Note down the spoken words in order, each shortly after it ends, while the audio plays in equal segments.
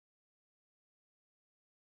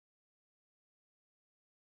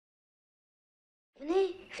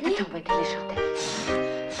Venez, venez. Attends, on va éteindre les chandelles.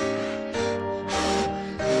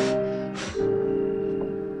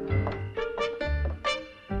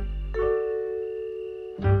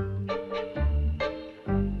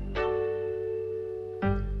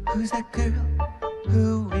 Who's that girl?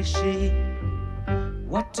 Who is she?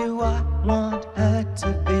 What do I want her to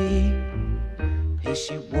be? Is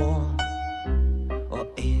she warm or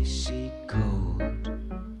is she cold?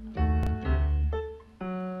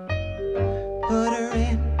 Put her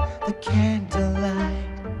in the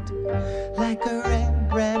candlelight, like a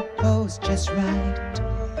Rembrandt pose just right.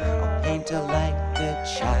 I'll paint her like a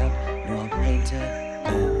child, no, I'll paint her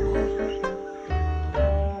old.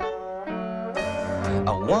 I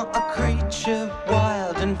want a creature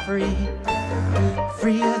wild and free,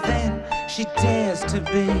 freer than she dares to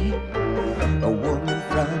be, a woman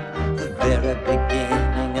from the very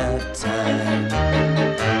beginning of time.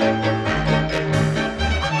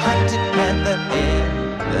 A hunted panther in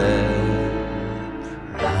the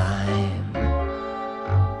prime.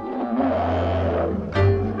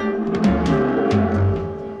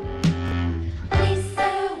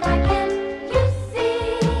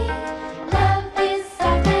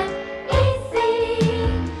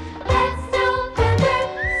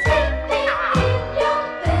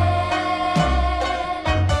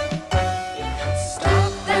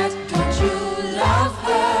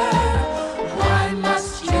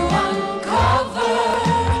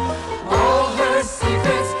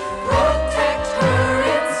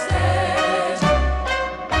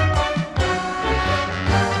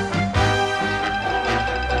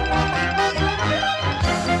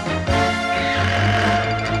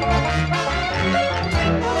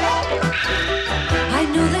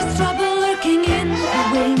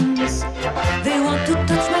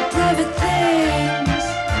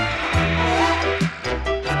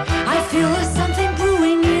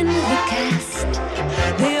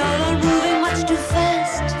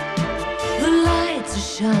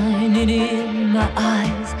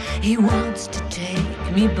 He wants to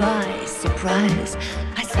take me by surprise.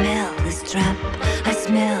 I smell this trap, I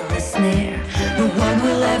smell the snare. No one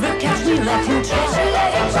will ever catch me, let him try.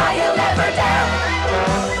 Let him try, he'll never dare.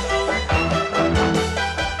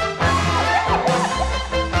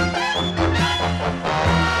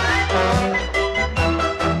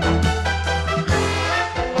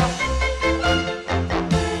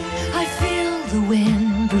 I feel the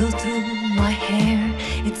wind blow through my hair.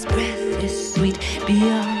 Its breath is sweet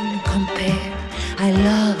beyond compare. I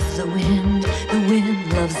love the wind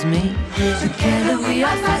loves me. Together we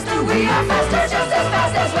are faster, just as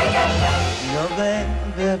fast as we can. No,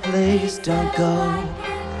 baby, please don't go.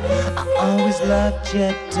 I always loved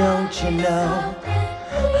you, don't you know?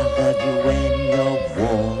 I love you when you're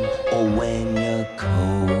warm or when you're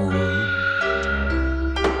cold.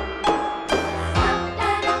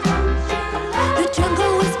 The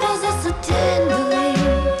jungle whispers us so tenderly.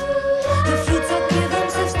 The fruits are give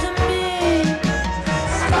themselves to me.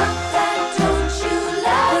 Stop that, don't you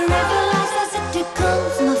laugh. The river laughs as it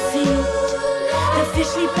tickles my feet. The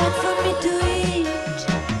fish leap out for me to eat.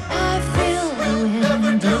 I feel the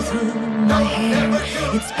wind blow through my hair.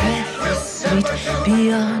 Its breath is sweet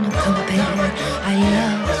beyond compare. I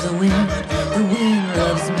love the wind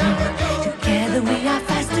loves me. Together we are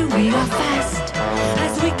fast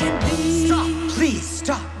as we can be. Stop, please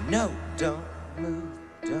stop. No, don't move,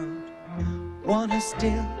 don't. Want her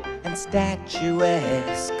still and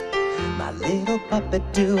statuesque. My little puppet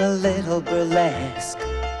do a little burlesque.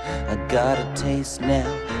 I got a taste now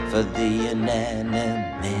for the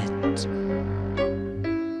inanimate.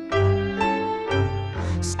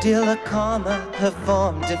 Still a comma her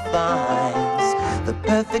form defines. The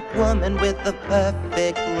perfect woman with the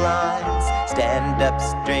perfect lines. Stand up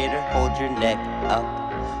straighter, hold your neck up.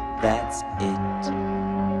 That's it.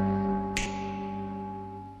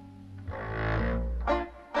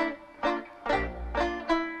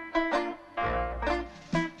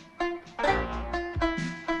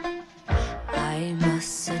 I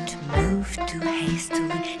mustn't move too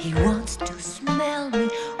hastily. He wants to smell me.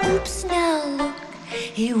 Oops, now look.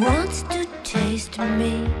 He wants to taste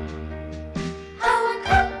me. How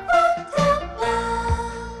uncomfortable.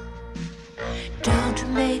 Don't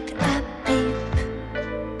make a peep.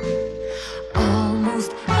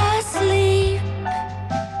 Almost asleep.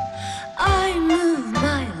 I move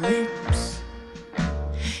my lips.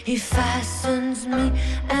 He fastens me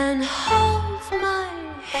and holds my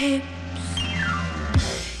hips.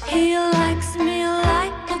 He likes me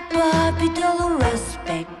like a Barbie doll or a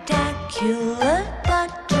spectacular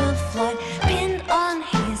butterfly pinned on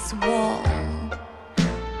his wall.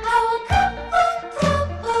 How uncomfortable.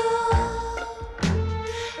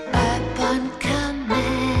 Up on come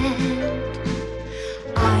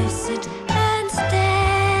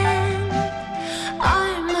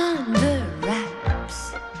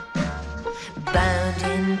bound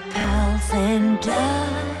in pearls and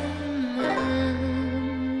diamond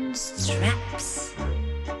straps.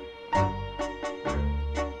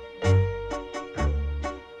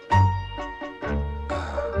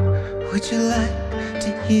 Would you like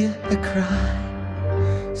to hear her cry,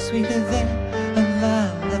 sweeter than a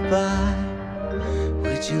lullaby?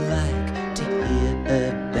 Would you like to hear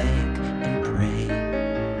her beg and pray?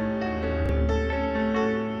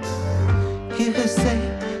 Hear her say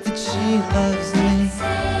that she loves me.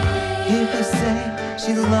 Hear her say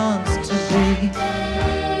she longs to be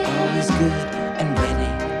always good and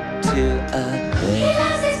ready to obey. He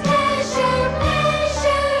loves his pleasure,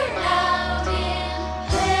 pleasure out in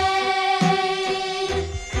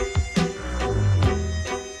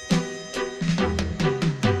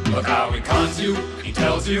Look how he cons you, he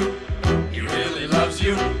tells you he really loves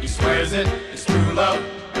you. He swears it, it's true love,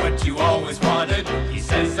 what you always wanted. He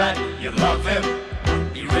says that you love him,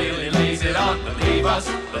 he really lays it on. Believe us,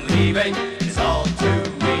 believing is all too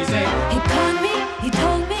easy. He called me, he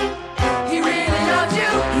told me He really loves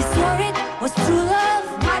you, he swore it was true love.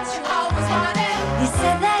 what you always wanted. He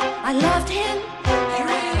said that I loved him. He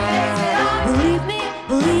really lays it on. Believe me,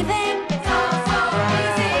 believing. It's all so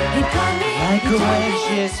easy. He called me, Like he a told when me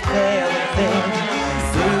she's pale and thin,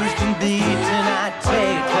 bruised and beaten, I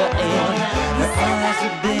take her in. Her eyes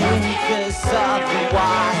are big, her soft and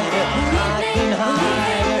wide. I can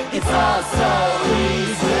hide her, it's all so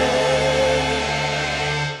easy.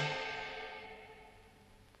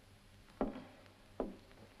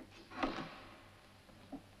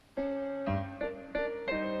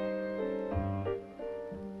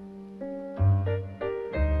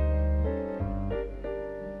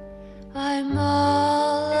 I'm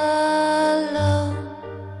all alone.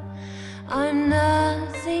 I'm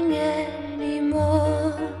nothing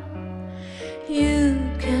anymore. You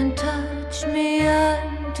can touch me,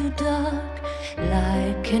 I'm too dark.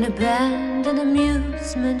 Like an abandoned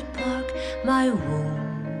amusement park, my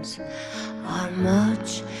wounds are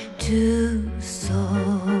much too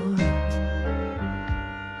sore.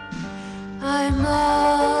 I'm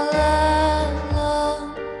all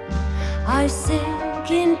alone. I sink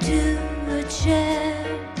into a chair.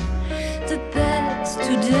 The bed's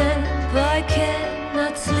too damp, I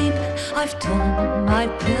cannot sleep. I've torn my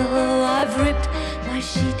pillow, I've ripped my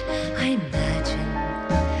sheet. I imagine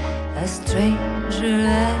a stranger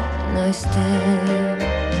and I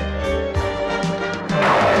stare.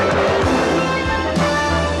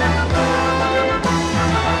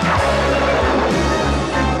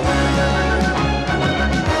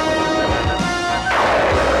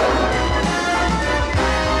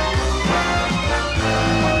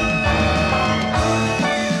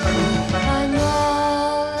 I'm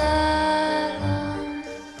all alone.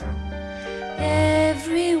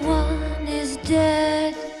 Everyone is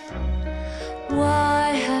dead. Why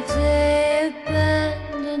have they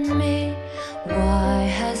abandoned me? Why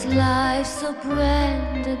has life so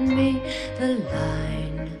branded me? The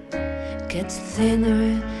line gets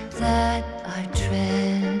thinner that I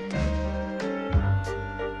tread.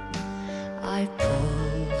 I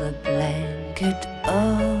pull the blanket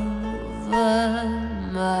over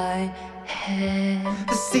my head.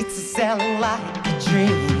 The seats are selling like a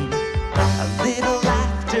dream. A little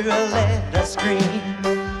laughter, a little scream.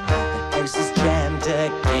 The house is jammed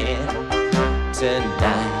again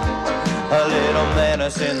tonight. A little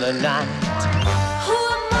menace in the night. Who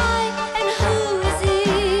am I and who is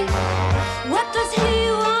he? What does he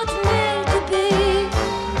want me to be?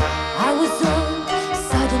 I was old,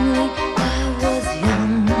 suddenly I was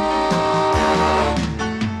young.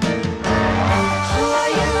 Who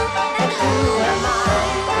are you and who am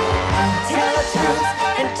I? Tell the truth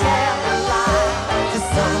and tell a lie. The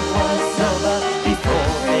sun was over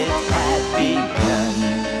before it had begun.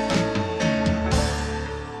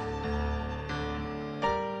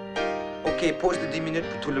 Ok, pause de 10 minutes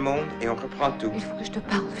pour tout le monde et on reprend tout. Il faut que je te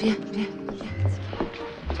parle, viens, viens.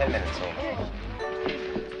 10 minutes, so.